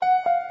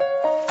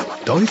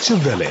Deutsche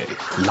Welle,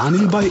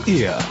 learning by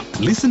ear.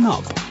 Listen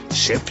up,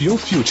 shape your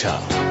future.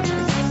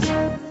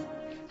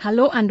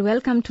 Hello and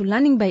welcome to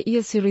Learning by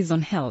Ear series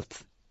on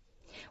health.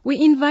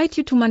 We invite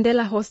you to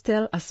Mandela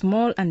Hostel, a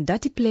small and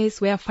dirty place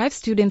where 5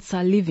 students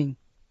are living.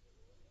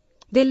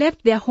 They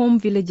left their home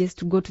villages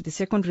to go to the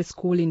secondary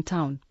school in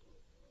town.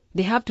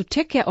 They have to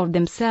take care of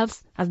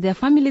themselves as their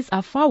families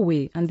are far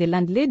away and the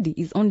landlady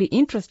is only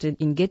interested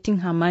in getting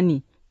her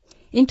money.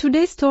 In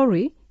today's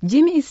story,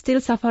 Jimmy is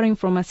still suffering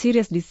from a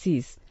serious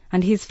disease,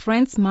 and his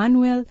friends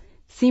Manuel,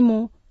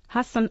 Simo,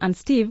 Hassan and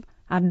Steve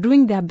are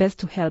doing their best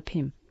to help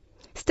him.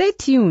 Stay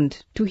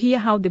tuned to hear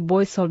how the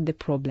boys solve the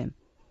problem.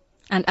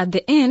 And at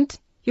the end,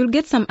 you'll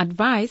get some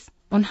advice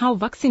on how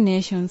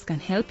vaccinations can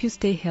help you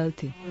stay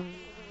healthy.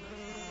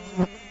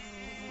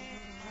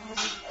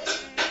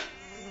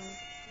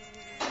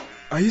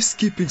 Are you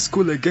skipping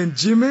school again,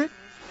 Jimmy?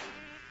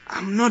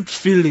 I'm not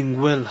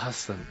feeling well,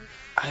 Hassan.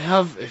 I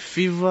have a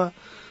fever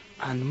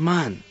and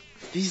man,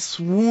 this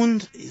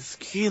wound is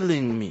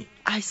killing me.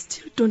 I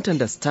still don't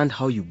understand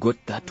how you got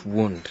that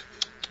wound.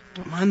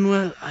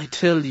 Manuel, I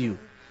tell you,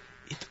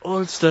 it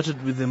all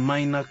started with a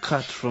minor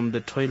cut from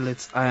the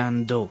toilet's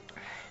iron door.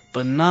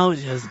 But now it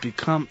has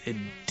become a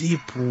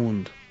deep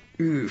wound.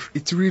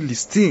 It really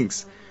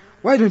stinks.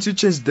 Why don't you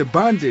change the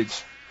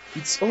bandage?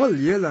 It's all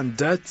yellow and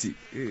dirty.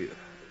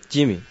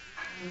 Jimmy,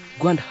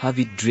 go and have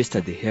it dressed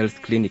at the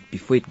health clinic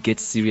before it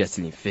gets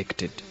seriously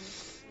infected.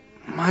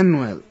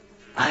 Manuel,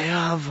 I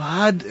have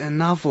had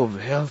enough of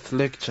health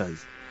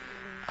lectures.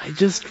 I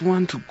just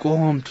want to go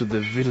home to the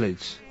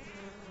village.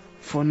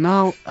 For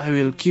now, I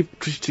will keep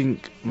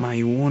treating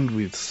my wound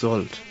with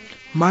salt.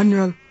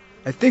 Manuel,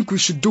 I think we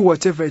should do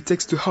whatever it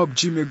takes to help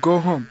Jimmy go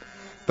home.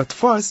 But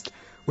first,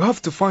 we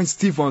have to find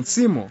Steve and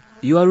Simo.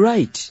 You are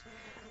right.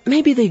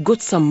 Maybe they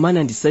got some money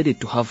and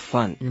decided to have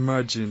fun.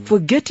 Imagine.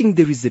 Forgetting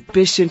there is a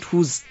patient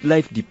whose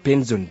life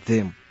depends on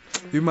them.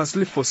 We must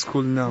leave for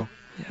school now.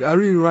 We are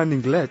really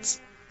running late.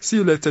 See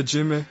you later,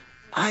 Jimmy.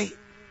 It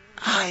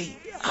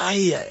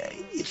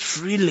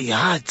really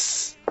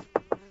hurts.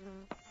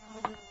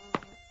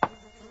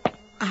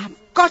 I've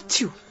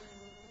got you.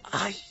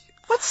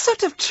 What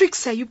sort of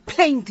tricks are you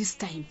playing this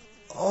time?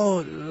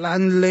 Oh,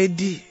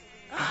 landlady.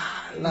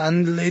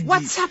 Landlady.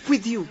 What's up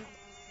with you?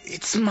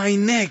 It's my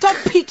neck.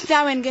 Stop it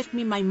now and get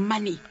me my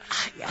money.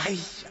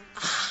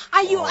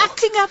 Are you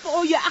acting up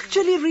or you're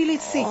actually really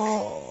sick?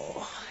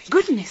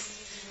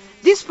 Goodness,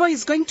 this boy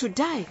is going to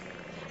die.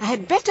 I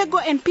had better go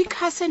and pick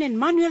Hassan and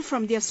Manuel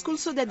from their school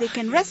so that they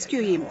can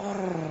rescue him.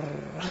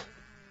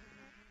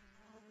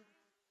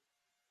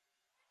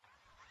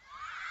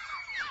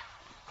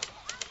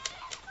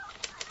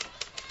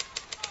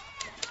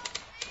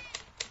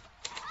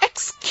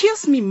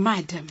 Excuse me,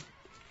 madam.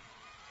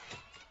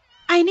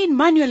 I need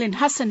Manuel and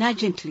Hassan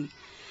urgently.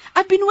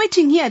 I've been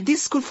waiting here at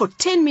this school for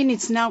 10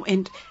 minutes now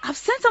and... I've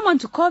sent someone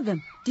to call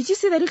them. Did you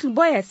see the little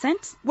boy I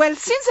sent? Well,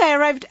 since I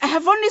arrived, I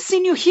have only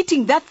seen you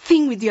hitting that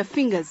thing with your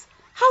fingers.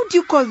 How do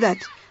you call that?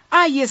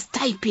 Yes,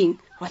 typing.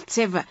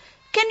 Whatever.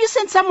 Can you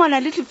send someone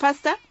a little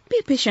faster?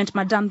 Be patient,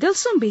 madam. They'll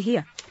soon be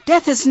here.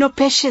 Death has no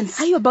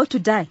patience. Are you about to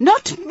die?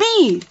 Not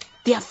me,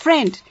 their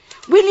friend.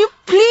 Will you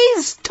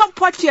please stop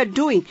what you're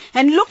doing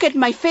and look at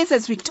my face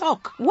as we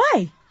talk?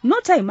 Why? No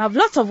time. I've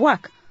lots of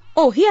work.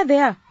 Oh, here they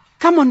are.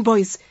 Come on,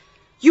 boys.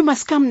 You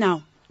must come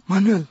now.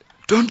 Manuel,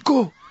 don't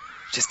go.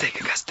 She's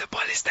taking us to the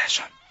police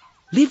station.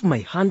 Leave my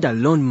hand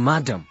alone,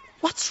 madam.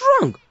 What's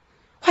wrong?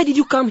 Why did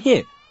you come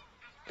here?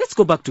 Let's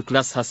go back to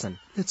class, Hassan.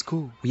 Let's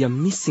go. We are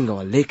missing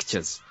our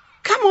lectures.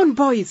 Come on,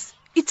 boys.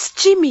 It's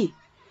Jimmy.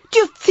 Do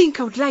you think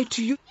I would lie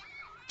to you?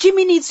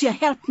 Jimmy needs your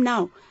help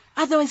now.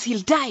 Otherwise,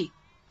 he'll die.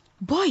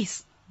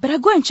 Boys, better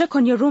go and check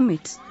on your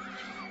roommate.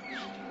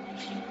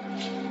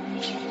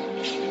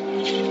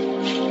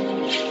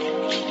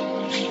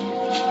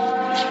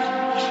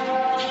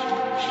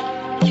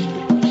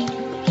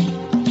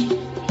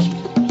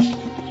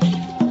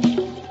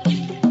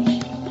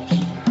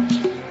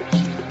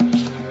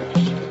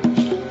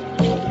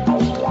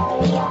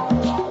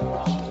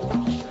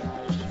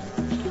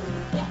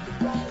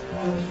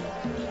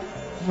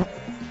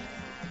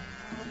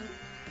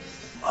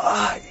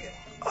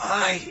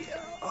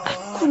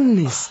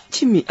 Goodness,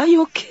 Jimmy, are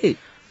you okay?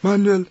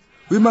 Manuel,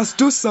 we must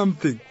do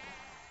something.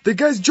 The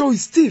guy's jaw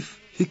is stiff.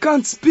 He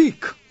can't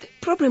speak. The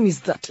problem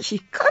is that he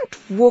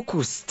can't walk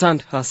or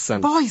stand,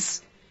 Hassan.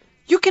 Boys,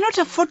 you cannot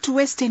afford to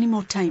waste any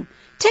more time.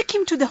 Take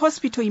him to the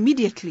hospital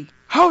immediately.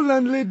 How,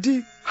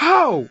 landlady?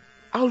 How?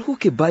 I'll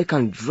hook a bike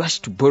and rush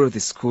to borrow the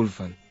school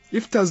van.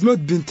 If it has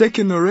not been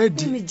taken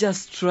already. Let me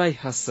just try,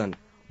 Hassan.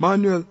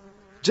 Manuel,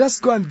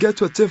 just go and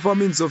get whatever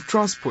means of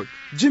transport.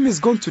 Jimmy's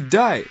going to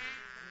die.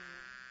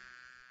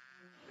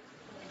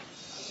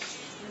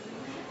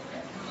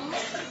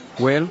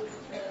 Well,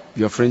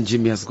 your friend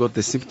Jimmy has got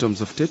the symptoms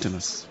of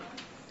tetanus.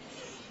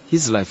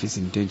 His life is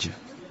in danger.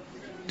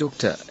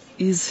 Doctor,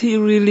 is he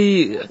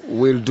really...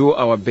 We'll do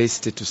our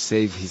best to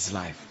save his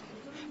life.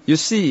 You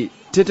see,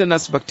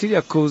 tetanus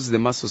bacteria cause the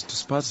muscles to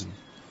spasm.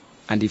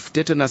 And if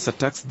tetanus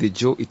attacks the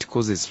jaw, it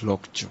causes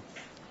lockjaw,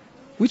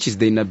 which is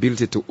the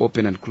inability to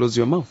open and close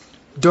your mouth.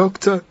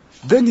 Doctor,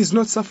 then he's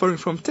not suffering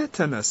from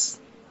tetanus.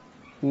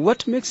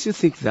 What makes you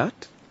think that?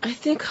 I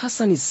think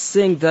Hassan is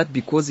saying that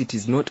because it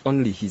is not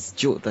only his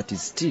jaw that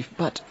is stiff,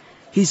 but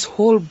his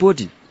whole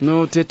body.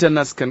 No,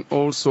 tetanus can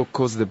also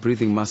cause the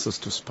breathing muscles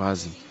to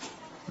spasm.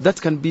 That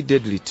can be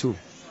deadly too.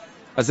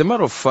 As a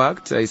matter of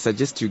fact, I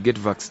suggest you get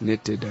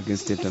vaccinated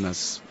against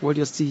tetanus while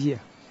you're still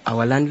here.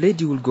 Our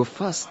landlady will go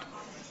first.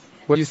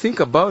 What do you think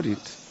about it?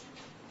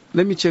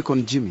 Let me check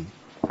on Jimmy.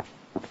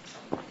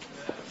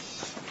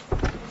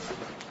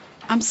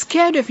 I'm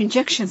scared of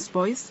injections,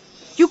 boys.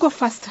 You go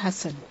first,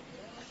 Hassan.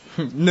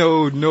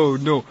 No.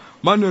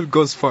 Manuel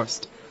goes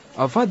first.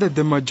 I've heard that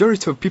the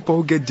majority of people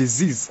who get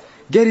disease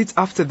get it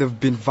after they've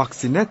been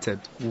vaccinated.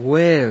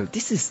 Well,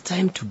 this is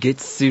time to get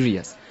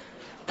serious.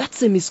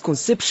 That's a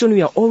misconception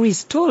we are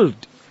always told.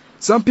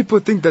 Some people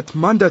think that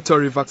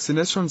mandatory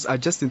vaccinations are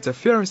just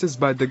interferences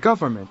by the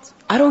government.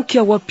 I don't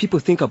care what people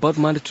think about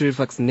mandatory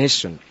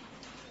vaccination.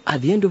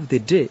 At the end of the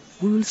day,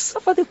 we will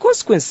suffer the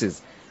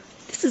consequences.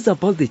 This is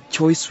about the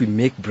choice we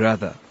make,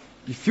 brother.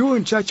 If you were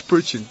in church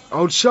preaching,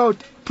 I would shout,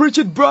 "Preach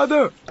it,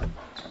 brother!"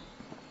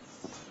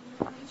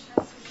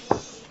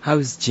 How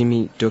is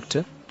Jimmy,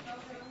 doctor?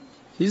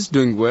 He's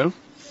doing well.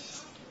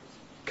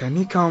 Can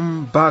he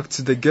come back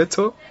to the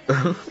ghetto?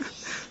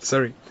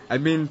 Sorry, I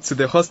mean to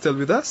the hostel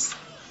with us?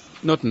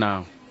 Not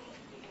now.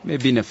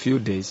 Maybe in a few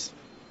days.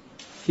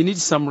 He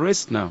needs some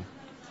rest now.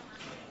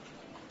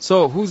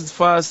 So, who's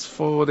first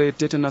for the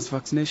tetanus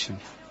vaccination?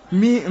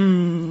 Me,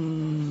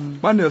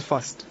 Manuel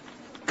first.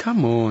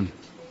 Come on.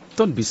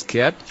 Don't be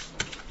scared.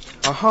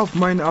 I have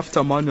mine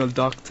after Manuel,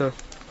 doctor.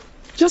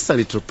 Just a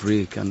little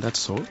break, and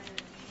that's all.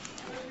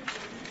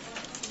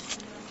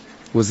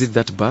 Was it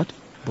that bad,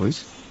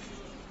 boys?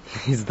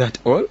 Is that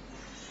all?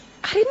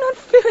 I did not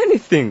feel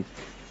anything.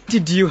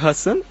 Did you,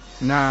 Hassan?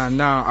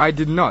 Nah, I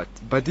did not.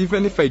 But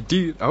even if I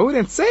did, I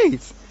wouldn't say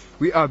it.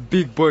 We are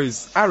big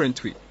boys,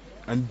 aren't we?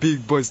 And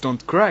big boys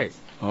don't cry.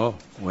 Oh,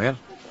 well.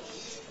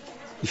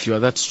 If you are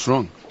that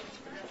strong,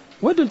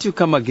 why don't you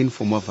come again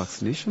for more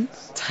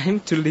vaccinations? Time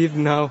to leave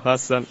now,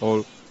 Hassan,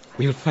 or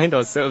we'll find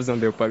ourselves on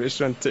the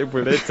operation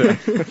table later.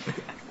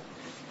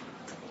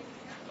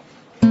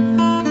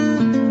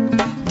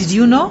 Did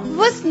you know?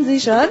 Wussten Sie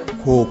schon?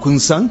 Ko kun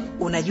san?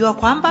 Unajua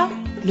kwamba?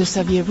 Le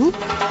saviez-vous?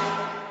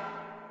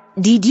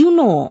 Did you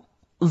know?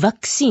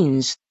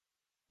 Vaccines.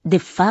 The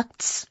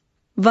facts.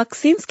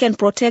 Vaccines can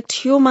protect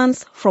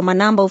humans from a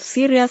number of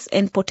serious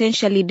and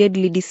potentially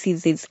deadly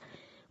diseases.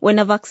 When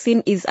a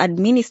vaccine is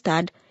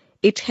administered,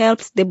 it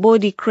helps the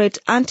body create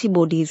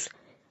antibodies.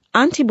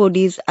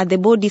 Antibodies are the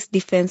body's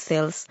defense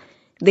cells.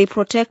 They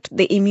protect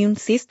the immune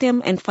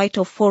system and fight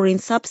off foreign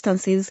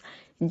substances,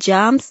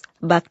 germs,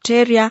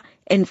 bacteria,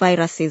 and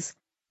viruses.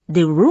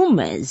 The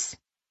rumors.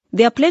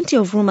 There are plenty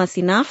of rumors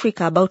in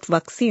Africa about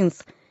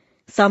vaccines.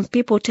 Some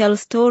people tell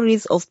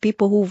stories of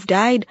people who've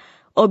died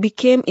or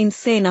became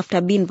insane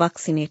after being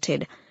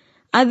vaccinated.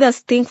 Others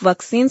think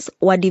vaccines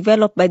were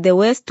developed by the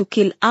West to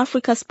kill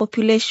Africa's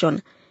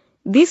population.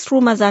 These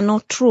rumors are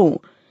not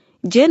true.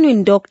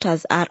 Genuine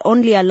doctors are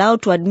only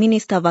allowed to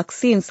administer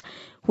vaccines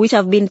which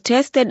have been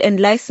tested and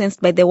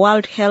licensed by the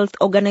World Health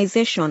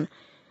Organization.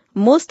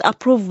 Most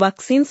approved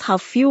vaccines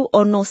have few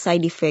or no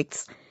side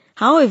effects.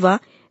 However,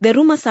 the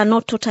rumors are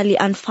not totally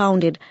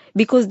unfounded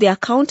because there are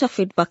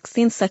counterfeit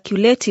vaccines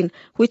circulating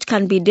which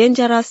can be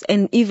dangerous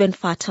and even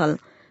fatal.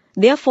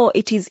 Therefore,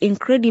 it is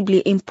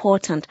incredibly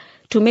important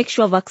to make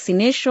sure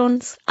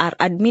vaccinations are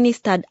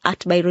administered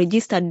by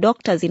registered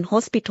doctors in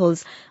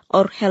hospitals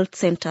or health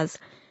centers.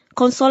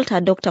 Consult a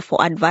doctor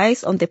for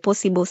advice on the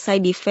possible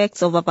side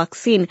effects of a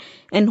vaccine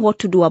and what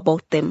to do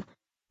about them.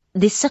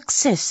 The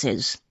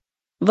successes.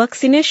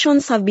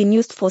 Vaccinations have been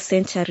used for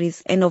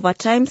centuries, and over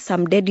time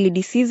some deadly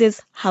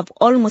diseases have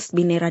almost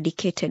been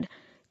eradicated.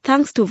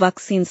 Thanks to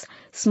vaccines,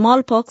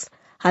 smallpox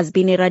has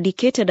been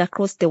eradicated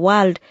across the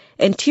world,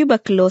 and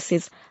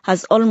tuberculosis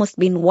has almost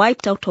been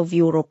wiped out of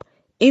Europe.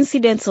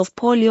 Incidents of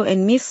polio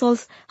and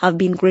measles have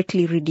been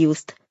greatly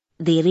reduced.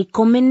 The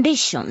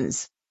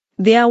recommendations.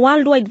 There are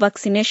worldwide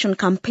vaccination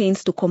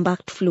campaigns to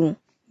combat flu,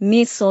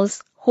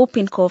 measles,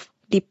 whooping cough,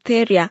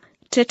 diphtheria,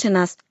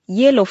 tetanus,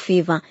 yellow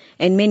fever,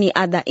 and many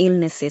other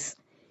illnesses.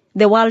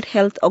 The World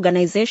Health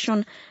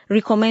Organization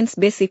recommends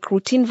basic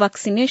routine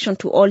vaccination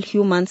to all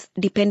humans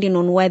depending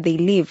on where they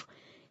live.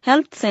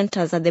 Health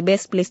centers are the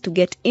best place to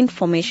get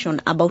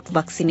information about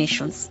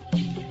vaccinations.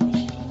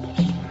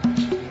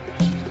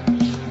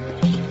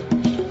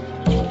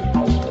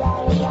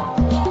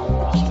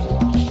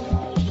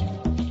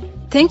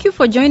 Thank you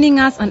for joining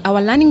us on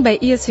our Learning by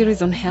Ear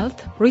series on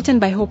health, written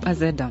by Hope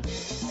Azeda.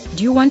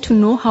 Do you want to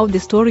know how the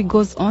story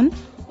goes on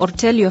or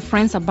tell your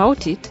friends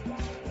about it?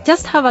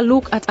 Just have a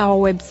look at our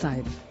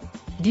website,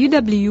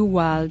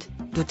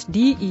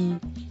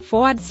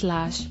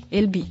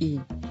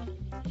 dwworld.de/LBE.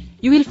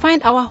 You will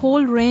find our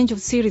whole range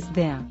of series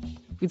there,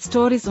 with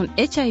stories on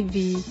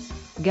HIV,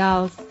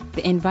 girls,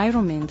 the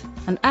environment,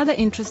 and other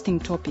interesting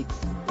topics.